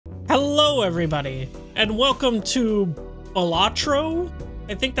Hello everybody, and welcome to Balatro.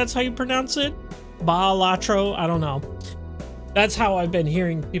 I think that's how you pronounce it. Balatro, I don't know. That's how I've been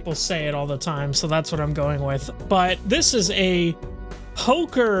hearing people say it all the time, so that's what I'm going with. But this is a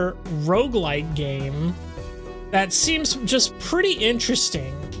poker roguelike game that seems just pretty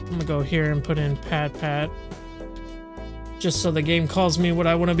interesting. I'm gonna go here and put in PatPat, just so the game calls me what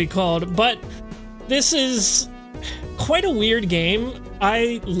I want to be called. But this is quite a weird game.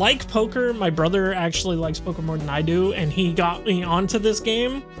 I like poker. My brother actually likes poker more than I do, and he got me onto this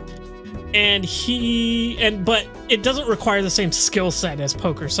game. But it doesn't require the same skill set as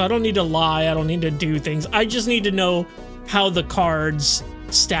poker, so I don't need to lie, I don't need to do things. I just need to know how the cards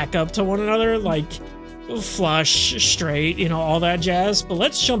stack up to one another, like flush, straight, you know, all that jazz. But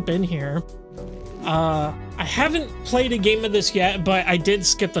let's jump in here. I haven't played a game of this yet, but I did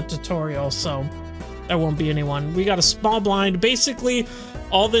skip the tutorial, so there won't be anyone. We got a small blind. Basically,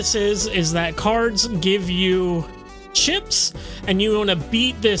 all this is that cards give you chips, and you want to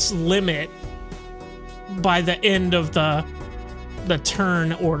beat this limit by the end of the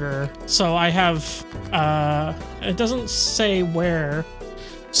turn order. So I have, it doesn't say where.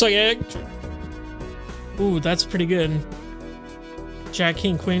 So yeah, ooh, that's pretty good. Jack,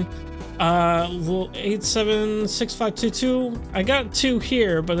 King, Queen. 8, 7, 6, 5, 2, 2. I got 2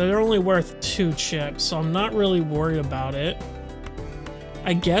 here, but they're only worth 2 chips, so I'm not really worried about it.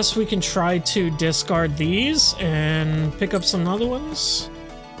 I guess we can try to discard these and pick up some other ones.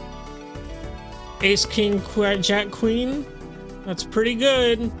 Ace, King, Jack, Queen. That's pretty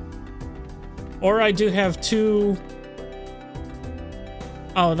good. Or I do have 2.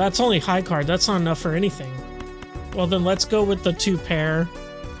 Oh, that's only high card. That's not enough for anything. Well, then let's go with the 2 pair.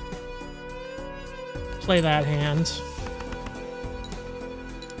 Play that hand.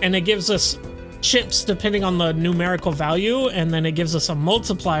 And it gives us chips depending on the numerical value, and then it gives us a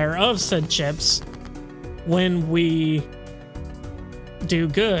multiplier of said chips when we do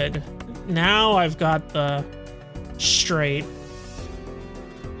good. Now I've got the straight,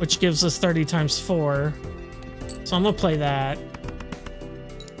 which gives us 30 times 4. So I'm gonna play that.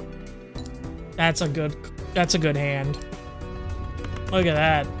 That's a good hand. Look at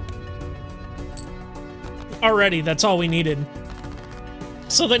that. Already, that's all we needed.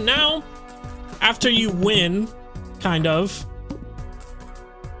 So then now, after you win, kind of,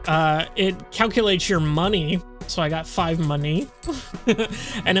 it calculates your money. So I got 5 money.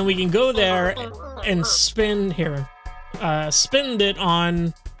 And then we can go there and spend it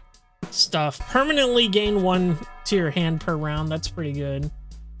on stuff. Permanently gain 1 to your hand per round. That's pretty good.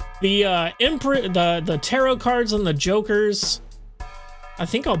 The tarot cards and the jokers, I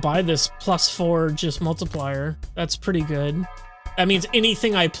think I'll buy this +4 just multiplier. That's pretty good. That means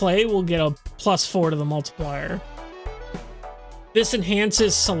anything I play will get a +4 to the multiplier. This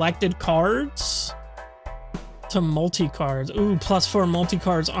enhances selected cards to multi-cards. Ooh, +4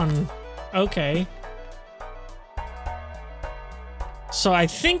 multi-cards on... Okay. So I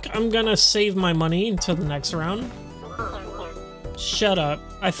think I'm gonna save my money until the next round. Shut up.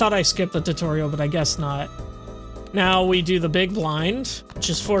 I thought I skipped the tutorial, but I guess not. Now we do the big blind, which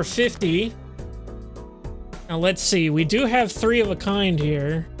is 450. Now let's see, we do have 3 of a kind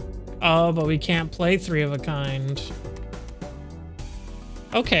here. Oh, but we can't play 3 of a kind.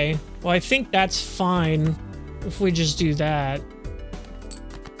 Okay, well I think that's fine if we just do that.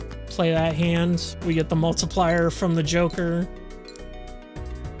 Play that hand, we get the multiplier from the joker.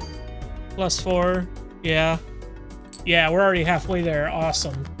 +4, yeah. Yeah, we're already halfway there,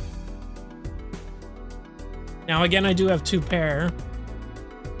 awesome. Now again, I do have 2 pair,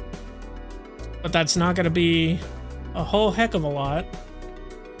 but that's not going to be a whole heck of a lot.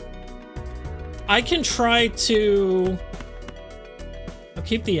 I can try to... I'll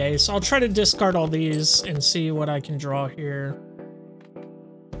keep the ace. I'll try to discard all these and see what I can draw here.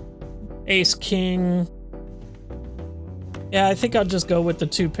 Ace, king. Yeah, I think I'll just go with the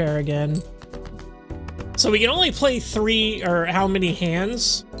 2 pair again. So we can only play 3 or how many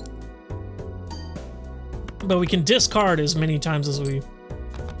hands, but we can discard as many times as we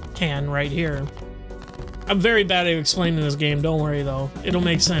can right here. I'm very bad at explaining this game, don't worry though. It'll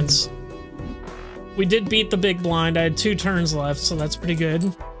make sense. We did beat the big blind. I had 2 turns left, so that's pretty good.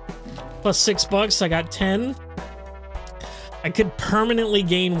 Plus $6, I got 10. I could permanently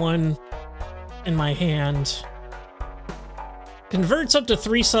gain 1 in my hand. Converts up to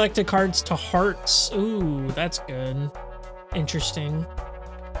 3 selected cards to hearts. Ooh, that's good. Interesting.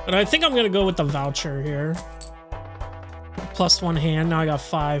 But I think I'm gonna go with the voucher here. +1 hand, now I got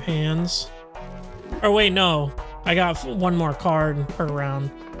 5 hands. Or wait, no. I got 1 more card per round.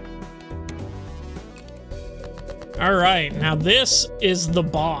 All right, now this is the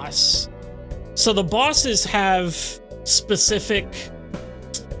boss. So the bosses have specific,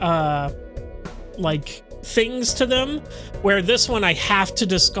 like things to them, where this one I have to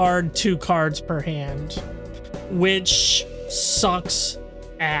discard 2 cards per hand, which sucks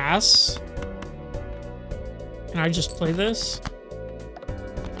ass. Can I just play this?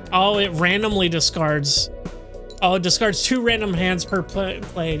 Oh, it randomly discards. Oh, it discards 2 random hands per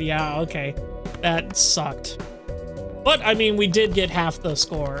played. Yeah, okay. That sucked. But, I mean, we did get half the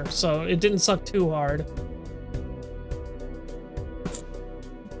score, so it didn't suck too hard.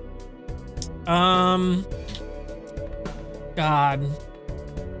 God.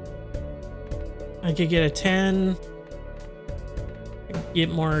 I could get a 10. I could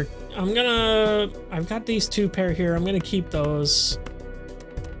get more. I've got these 2 pair here. I'm gonna keep those.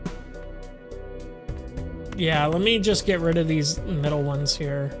 Yeah, let me just get rid of these middle ones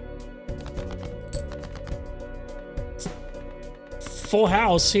here. Full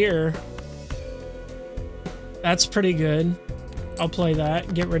house here. That's pretty good. I'll play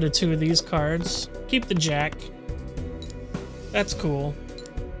that. Get rid of 2 of these cards. Keep the jack. That's cool.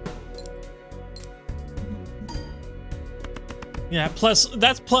 Yeah,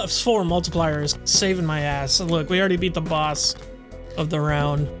 that's +4 multipliers, saving my ass. So look, we already beat the boss of the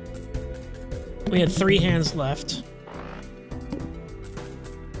round. We had 3 hands left.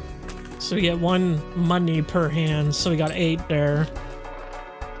 So we get 1 money per hand, so we got 8 there.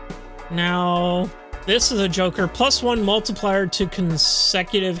 Now, this is a joker. +1 multiplier to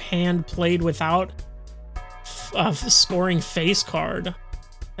consecutive hand played without scoring face card.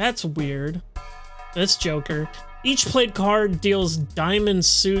 That's weird. This joker. Each played card deals diamond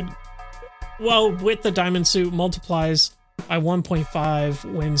suit. Well, with the diamond suit, multiplies by 1.5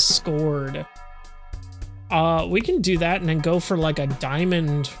 when scored. We can do that and then go for like a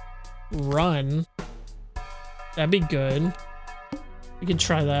diamond run. That'd be good. We can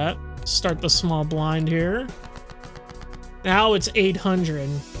try that. Start the small blind here. Now it's 800.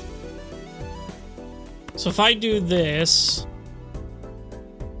 So if I do this...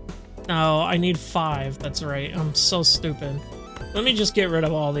 No, I need 5. That's right. I'm so stupid. Let me just get rid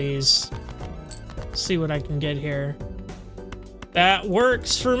of all these. See what I can get here. That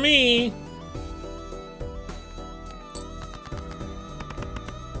works for me.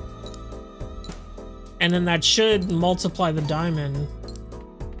 And then that should multiply the diamond.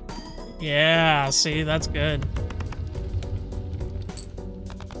 Yeah, see, that's good.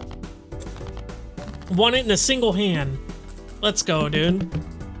 Won it in a single hand. Let's go, dude.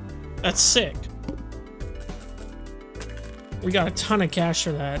 That's sick. We got a ton of cash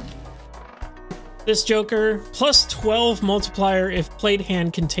for that. This joker, +12 multiplier if played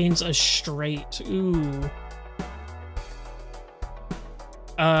hand contains a straight. Ooh.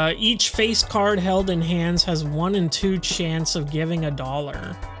 Each face card held in hands has 1 in 2 chance of giving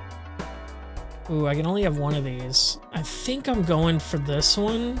 $1. Ooh, I can only have 1 of these. I think I'm going for this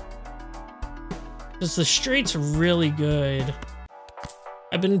one. Because the straight's really good.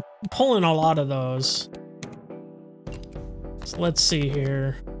 I've been pulling a lot of those. So let's see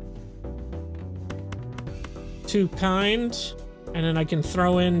here. 2 kind. And then I can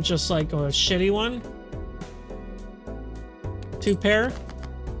throw in just like a shitty one. 2 pair.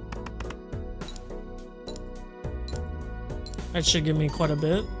 That should give me quite a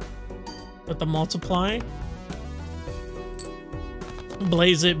bit. With the multiply.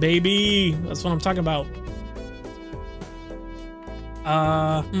 Blaze it, baby. That's what I'm talking about.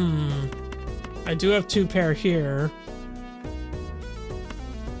 I do have 2 pair here.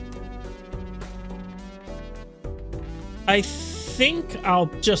 I think I'll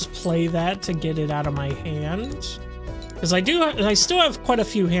just play that to get it out of my hand. Because I still have quite a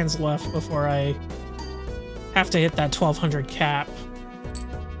few hands left before I have to hit that 1200 cap.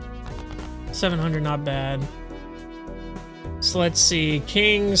 700, not bad. So let's see.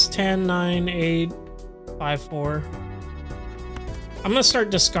 Kings, 10, 9, 8, 5, 4. I'm gonna start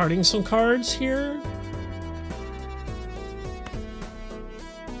discarding some cards here.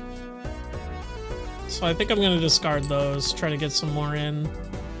 So I think I'm gonna discard those, try to get some more in.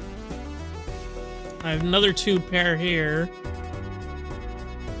 I have another 2 pair here.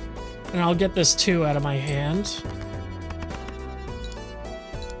 And I'll get this 2 out of my hand.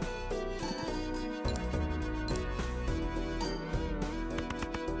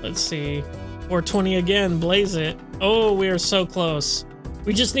 Let's see. 420 again, blaze it. Oh, we are so close.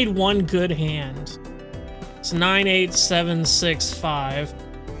 We just need 1 good hand. It's 9, 8, 7, 6, 5.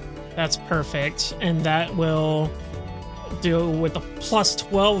 That's perfect. And that will do with the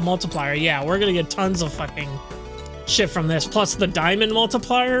 +12 multiplier. Yeah, we're gonna get tons of fucking shit from this. Plus the diamond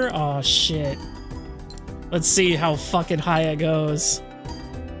multiplier. Oh, shit. Let's see how fucking high it goes.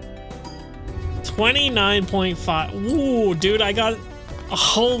 29.5. Ooh, dude, I got...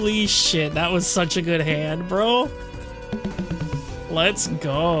 Holy shit, that was such a good hand, bro. Let's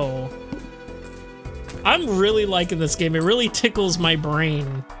go. I'm really liking this game. It really tickles my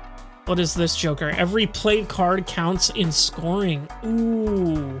brain. What is this, Joker? Every played card counts in scoring.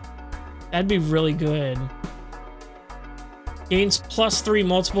 Ooh, that'd be really good. Gains +3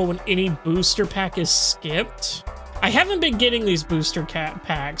 multiple when any booster pack is skipped. I haven't been getting these booster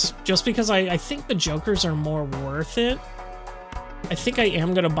packs just because I think the Jokers are more worth it. I think I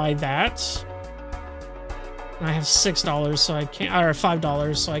am gonna buy that. And I have $6, so I can't, or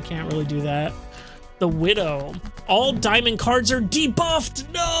 $5, so I can't really do that. The Widow. All diamond cards are debuffed.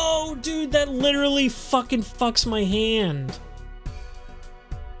 No, dude, that literally fucking fucks my hand.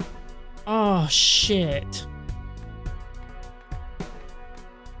 Oh, shit.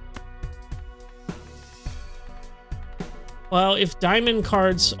 Well, if diamond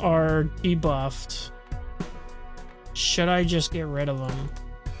cards are debuffed, should I just get rid of them?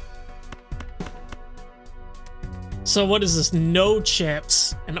 So what is this? No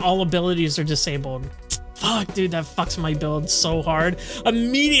chips and all abilities are disabled. Fuck, dude, that fucks my build so hard.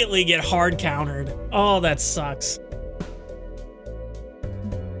 Immediately get hard countered. Oh, that sucks.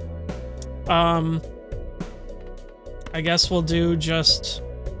 I guess we'll do just...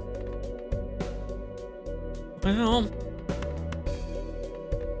 Well...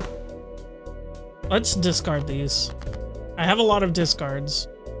 Let's discard these. I have a lot of discards.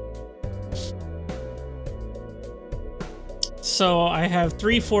 So I have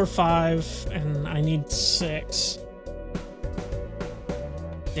 3, 4, 5, and I need 6.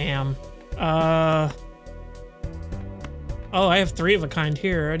 Damn. Oh, I have 3 of a kind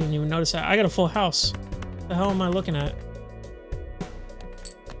here. I didn't even notice that. I got a full house. What the hell am I looking at?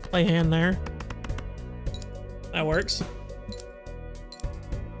 Play hand there. That works.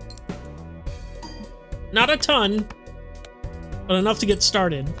 Not a ton, but enough to get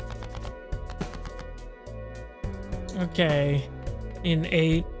started. Okay, in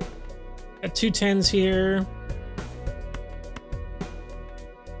 8. Got 2 10s here.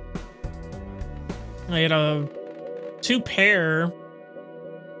 I got a 2 pair.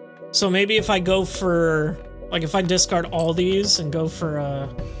 So maybe if I go for, like if I discard all these and go for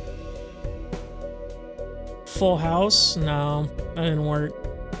a full house, no, that didn't work.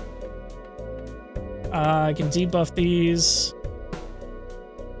 I can debuff these.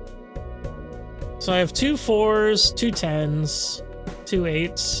 So I have 2 4s, 2 10s, 2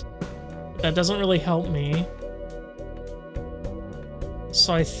 8s. That doesn't really help me.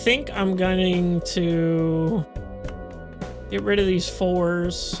 So I think I'm going to get rid of these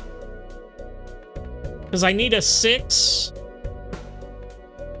 4s. Because I need a 6.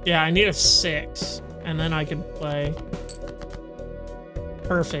 Yeah, I need a 6. And then I can play.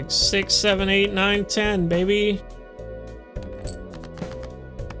 Perfect. 6, 7, 8, 9, 10, baby.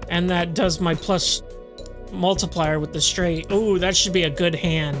 And that does my plus multiplier with the straight. Ooh, that should be a good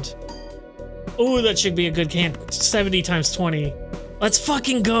hand. Ooh, that should be a good hand. 70 times 20. Let's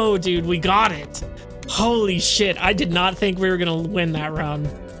fucking go, dude. We got it. Holy shit. I did not think we were going to win that round.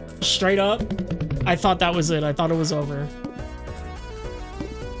 Straight up, I thought that was it. I thought it was over.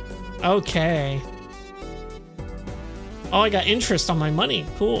 Okay. Oh, I got interest on my money.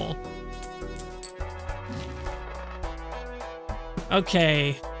 Cool.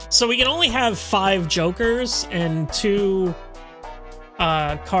 Okay. So we can only have 5 jokers and 2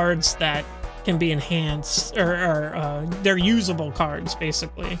 cards that can be enhanced, or they're usable cards,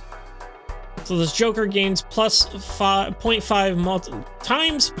 basically. So this joker gains plus 0.5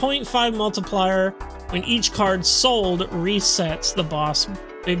 times 0.5 multiplier when each card sold resets the boss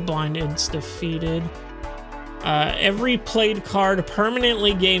big blind is defeated. Every played card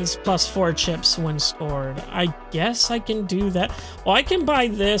permanently gains plus 4 chips when scored. I guess I can do that. Well, I can buy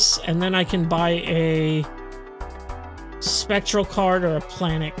this, and then I can buy a spectral card or a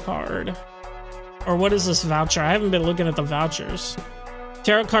planet card. Or what is this voucher? I haven't been looking at the vouchers.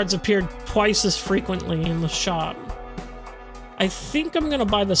 Tarot cards appear twice as frequently in the shop. I think I'm gonna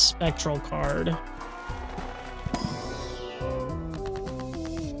buy the spectral card.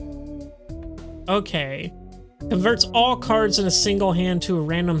 Okay. Converts all cards in a single hand to a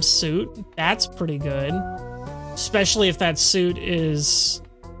random suit. That's pretty good. Especially if that suit is...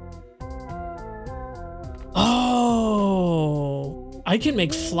 Oh! I can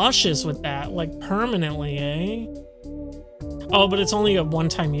make flushes with that, like permanently, eh? Oh, but it's only a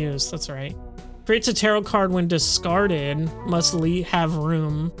one-time use, that's right. Creates a tarot card when discarded. Must have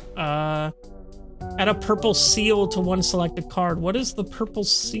room. Add a purple seal to one selected card. What does the purple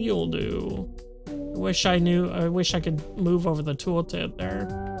seal do? wish I knew. I wish I could move over the tooltip there.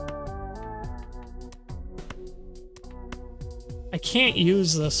 I can't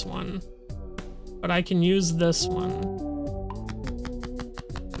use this one, but I can use this one.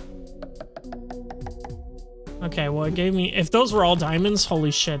 Okay, well, it gave me... If those were all diamonds,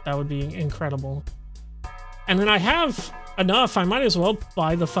 holy shit, that would be incredible. And then I have enough. I might as well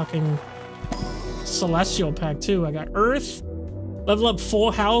buy the fucking Celestial pack, too. I got Earth. Level up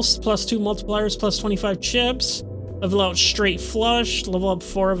Full House, plus 2 multipliers, plus 25 chips. Level out Straight Flush. Level up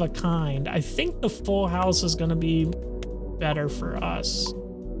 4 of a kind. I think the Full House is going to be better for us.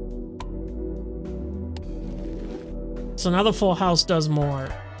 So now the Full House does more.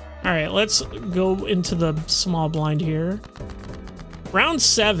 All right, let's go into the small blind here. Round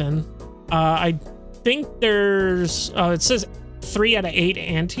 7. I think there's... it says 3 out of 8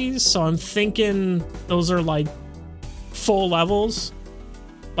 antes, so I'm thinking those are like full levels.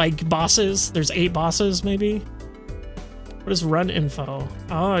 Like bosses. There's 8 bosses, maybe. What is run info?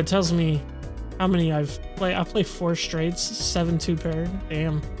 Oh, it tells me how many I've played. I play 4 straights, 7 2-pair.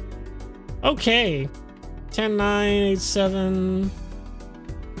 Damn. Okay. 10, 9, 8, 7.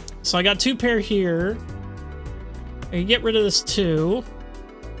 So I got 2-pair here. I can get rid of this 2.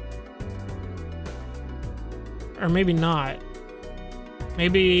 Or maybe not.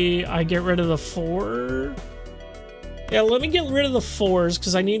 Maybe I get rid of the 4. Yeah, let me get rid of the 4s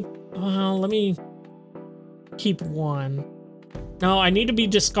because I need... Well, let me keep 1. No, I need to be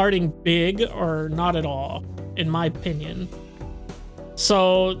discarding big or not at all, in my opinion.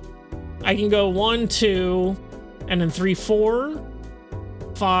 So I can go 1, 2, and then 3, 4,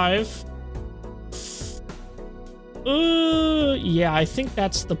 5. Yeah, I think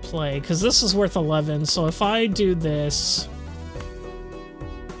that's the play because this is worth 11. So if I do this,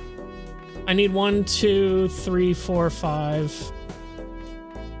 I need 1, 2, 3, 4, 5.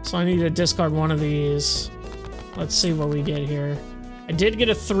 So I need to discard one of these. Let's see what we get here. I did get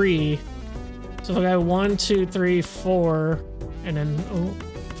a 3. So if I got 1, 2, 3, 4, and then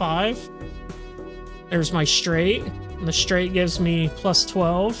 5. There's my straight. And the straight gives me plus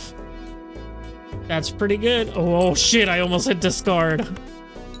 12. That's pretty good. Oh shit, I almost hit discard.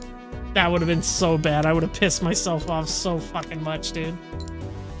 That would have been so bad. I would have pissed myself off so fucking much, dude.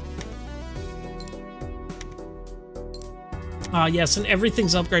 Yes, and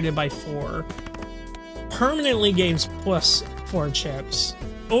everything's upgraded by 4. Permanently gains plus 4 chips.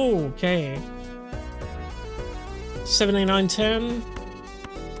 Okay. 7, 8, 9, 10.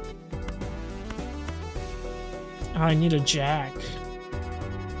 I need a jack.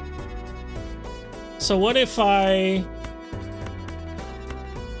 So what if I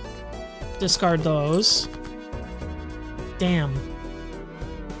discard those? Damn.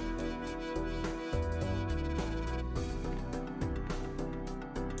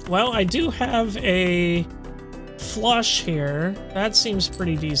 Well, I do have a flush here. That seems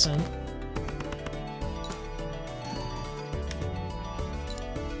pretty decent.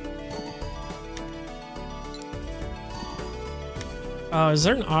 Is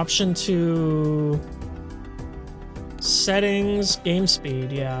there an option to settings, game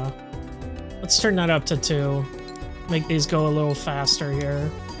speed? Yeah. Let's turn that up to 2. Make these go a little faster here.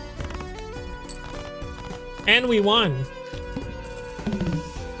 And we won.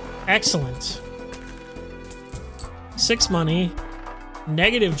 Excellent. 6 money.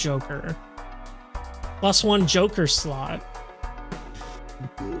 Negative joker. +1 joker slot.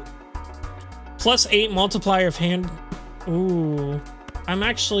 +8 multiplier of hand. Ooh. I'm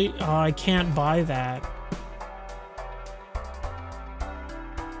actually... Oh, I can't buy that.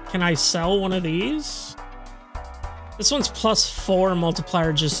 Can I sell one of these? This one's +4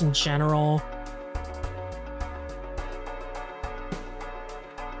 multiplier just in general.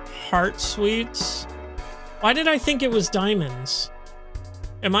 Heart sweets. Why did I think it was diamonds?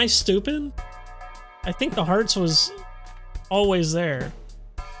 Am I stupid? I think the hearts was always there.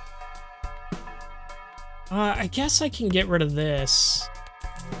 I guess I can get rid of this.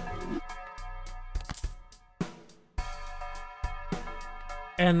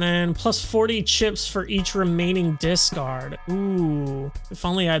 And then +40 chips for each remaining discard. Ooh, if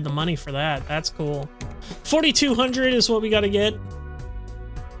only I had the money for that. That's cool. 4,200 is what we gotta get.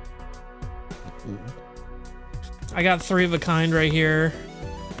 I got 3 of a kind right here.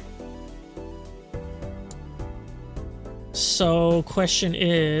 So, question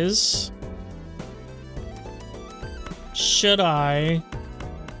is... should I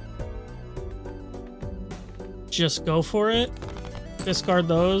just go for it? Discard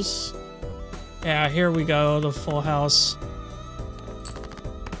those? Yeah, here we go, the full house.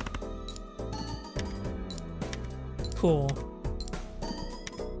 Cool.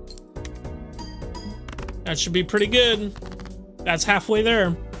 That should be pretty good. That's halfway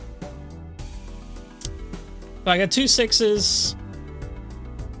there. So I got 2 6s.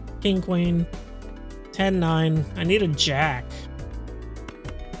 King, queen. 10, 9. I need a jack.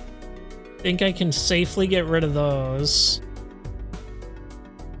 Think I can safely get rid of those.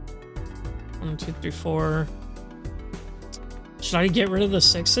 1, 2, 3, 4. Should I get rid of the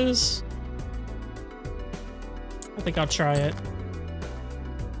 6s? I think I'll try it.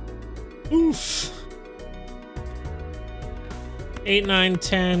 Oof. 8, 9,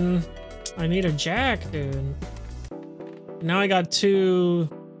 10. I need a jack, dude. Now I got 2.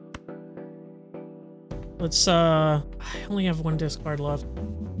 Let's, I only have 1 discard left.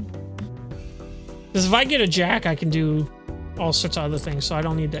 Because if I get a jack, I can do all sorts of other things, so I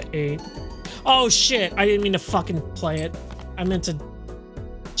don't need the 8. Oh, shit. I didn't mean to fucking play it. I meant to...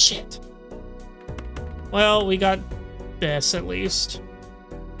 Shit. Well, we got this, at least.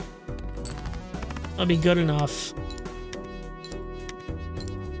 That'll be good enough.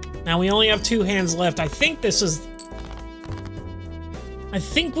 Now, we only have 2 hands left. I think this is... I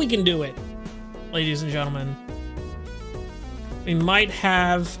think we can do it, ladies and gentlemen. We might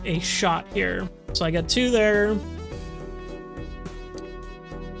have a shot here. So I got 2 there.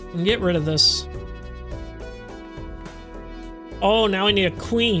 And get rid of this. Oh, now I need a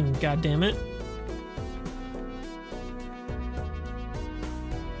queen. God damn it.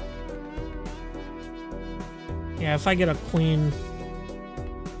 Yeah, if I get a queen,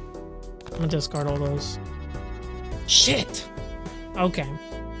 I'm gonna discard all those. Shit. Okay.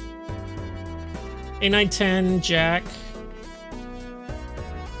 8, 9, 10, jack.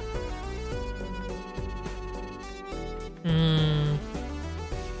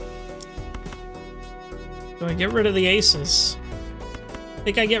 Do I get rid of the aces? I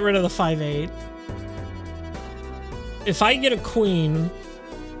think I get rid of the 5, 8. If I get a queen...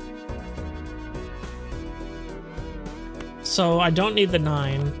 So I don't need the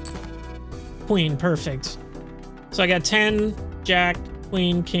 9. Queen, perfect. So I got 10, jack,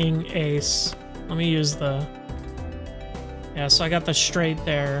 queen, king, ace. Let me use the... Yeah, so I got the straight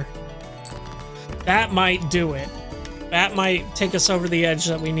there. That might do it. That might take us over the edge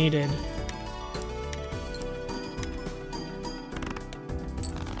that we needed.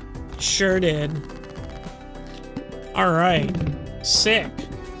 Sure did. All right. Sick.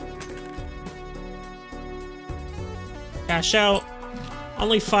 Cash out.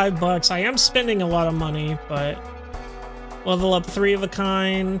 Only $5. I am spending a lot of money, but level up 3 of a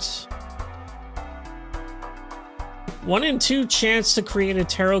kind. 1 in 2 chance to create a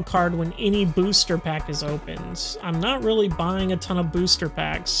tarot card when any booster pack is opened. I'm not really buying a ton of booster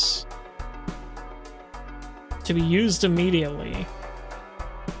packs to be used immediately.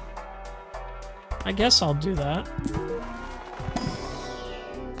 I guess I'll do that.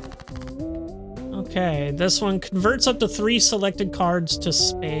 Okay, this one converts up to 3 selected cards to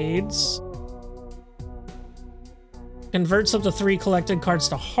spades. Converts up to 3 collected cards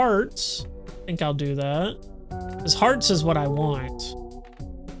to hearts. I think I'll do that. Because hearts is what I want.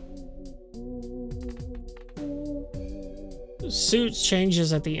 Suits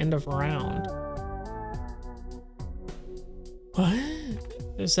changes at the end of round. What?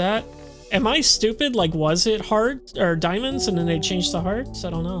 Is that... Am I stupid? Like, was it hearts or diamonds and then they changed to hearts? I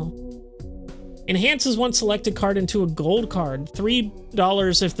don't know. Enhances 1 selected card into a gold card.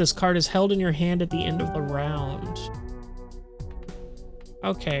 $3 if this card is held in your hand at the end of the round.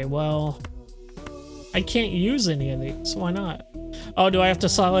 Okay, well, I can't use any of these. Why not? Oh, do I have to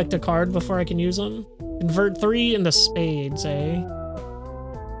select a card before I can use them? Convert 3 into spades, eh?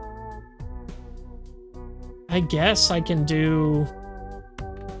 I guess I can do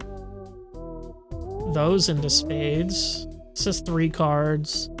those into spades. This is 3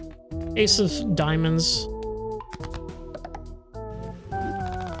 cards. Ace of diamonds.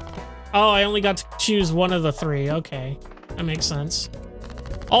 Oh, I only got to choose 1 of the 3. Okay, that makes sense.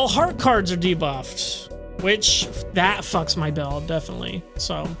 All heart cards are debuffed, which that fucks my bill, definitely.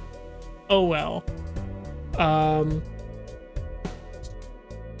 So, oh well.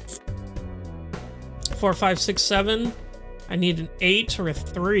 4, 5, 6, 7. I need an 8 or a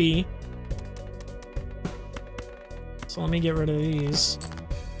 3. So let me get rid of these.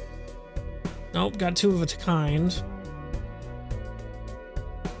 Nope, got 2 of a kind.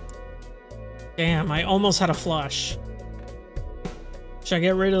 Damn, I almost had a flush. Should I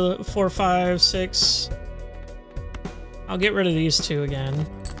get rid of 4, 5, 6? I'll get rid of these 2 again.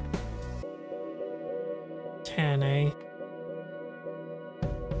 10, eh?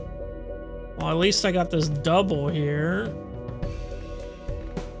 Well, at least I got this double here.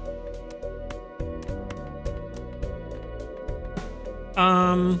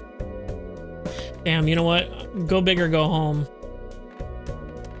 Damn, you know what? Go big or go home.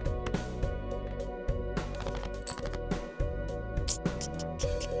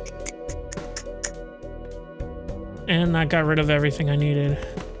 And that got rid of everything I needed.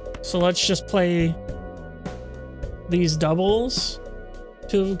 So let's just play these doubles.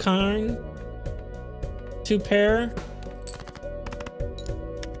 2 of a kind. 2 pair.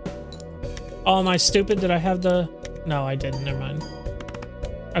 Oh, am I stupid? Did I have the... No, I didn't. Never mind.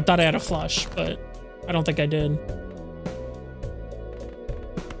 I thought I had a flush, but I don't think I did.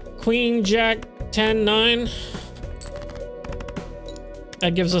 Queen, Jack, 10, 9.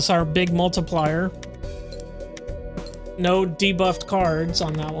 That gives us our big multiplier. No debuffed cards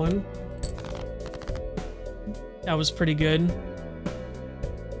on that one. That was pretty good.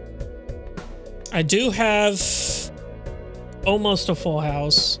 I do have almost a full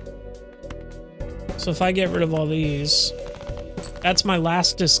house. So if I get rid of all these, that's my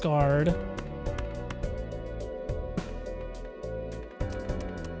last discard.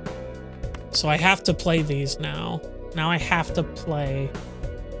 So I have to play these now. Now I have to play.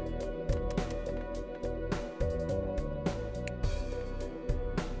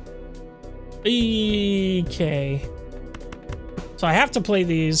 Okay. So I have to play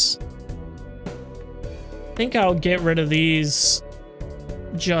these. I think I'll get rid of these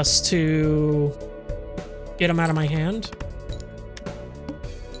just to get them out of my hand.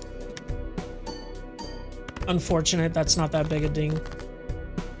 Unfortunate, that's not that big a ding.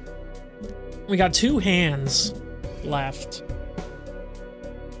 We got 2 hands left.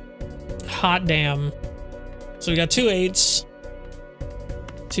 Hot damn. So we got 2 8s.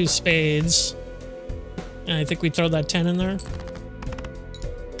 2 spades. And I think we throw that 10 in there.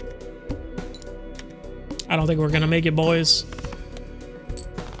 I don't think we're gonna make it, boys.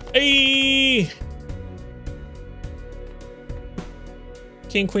 Hey!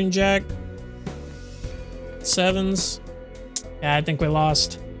 King, Queen, Jack. 7s. Yeah, I think we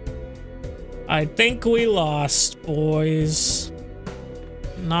lost. I think we lost, boys.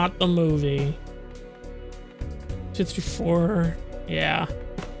 Not the movie. 2, 3, 4. Yeah.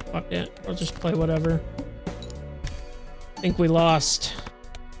 Fuck it. I'll just play whatever. I think we lost.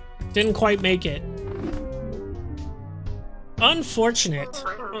 Didn't quite make it. Unfortunate.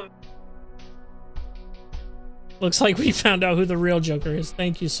 Looks like we found out who the real Joker is.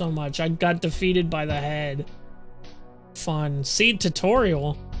 Thank you so much. I got defeated by the head. Fun. Seed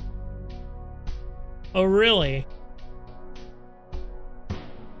tutorial. Oh, really?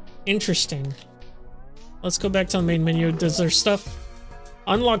 Interesting. Let's go back to the main menu. Does there stuff?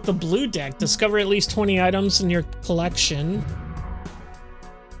 Unlock the blue deck. Discover at least 20 items in your collection.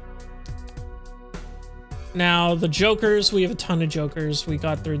 Now, the Jokers, we have a ton of Jokers. We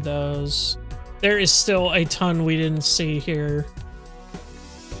got through those. There is still a ton we didn't see here.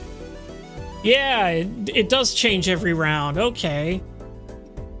 Yeah, it does change every round. Okay.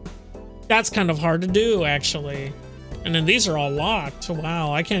 That's kind of hard to do, actually. And then these are all locked.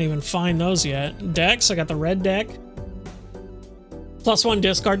 Wow, I can't even find those yet. Decks, I got the red deck. +1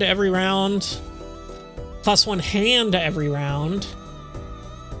 discard to every round. +1 hand to every round.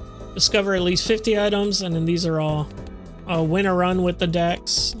 Discover at least 50 items, and then these are all win a run with the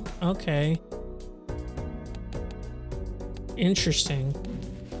decks. Okay. Interesting.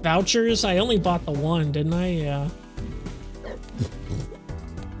 Vouchers, I only bought the 1, didn't I? Yeah.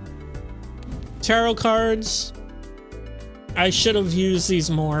 Tarot cards. I should have used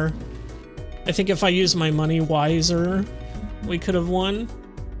these more. I think if I used my money wiser, we could have won.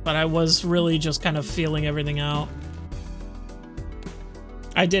 But I was really just kind of feeling everything out.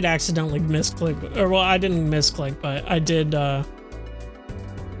 I did accidentally misclick, or well, I didn't misclick, but I did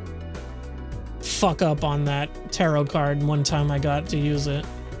fuck up on that tarot card one time I got to use it.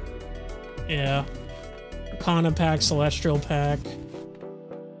 Yeah. Arcana pack, Celestial pack.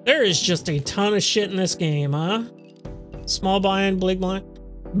 There is just a ton of shit in this game, huh? Small blind, big blind,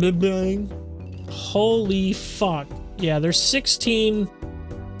 big blind. Holy fuck. Yeah, there's 16.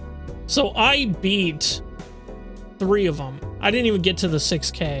 So I beat 3 of them. I didn't even get to the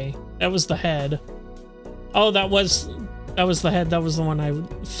 6K. That was the head. Oh, that was the head. That was the one I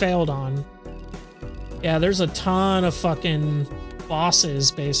failed on. Yeah, there's a ton of fucking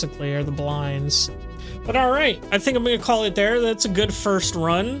bosses, basically, or the blinds. But all right, I think I'm gonna call it there. That's a good first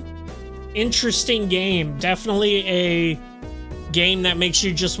run. Interesting game. Definitely a game that makes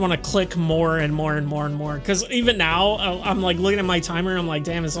you just want to click more and more and more and more. Because even now, I'm like looking at my timer and I'm like,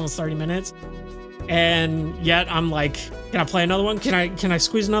 damn, it's almost 30 minutes. And yet I'm like, can I play another one? Can I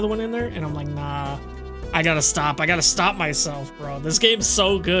squeeze another one in there? And I'm like, nah, I gotta stop. I gotta stop myself, bro. This game's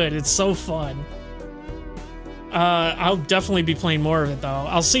so good. It's so fun. I'll definitely be playing more of it though.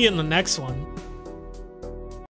 I'll see you in the next one.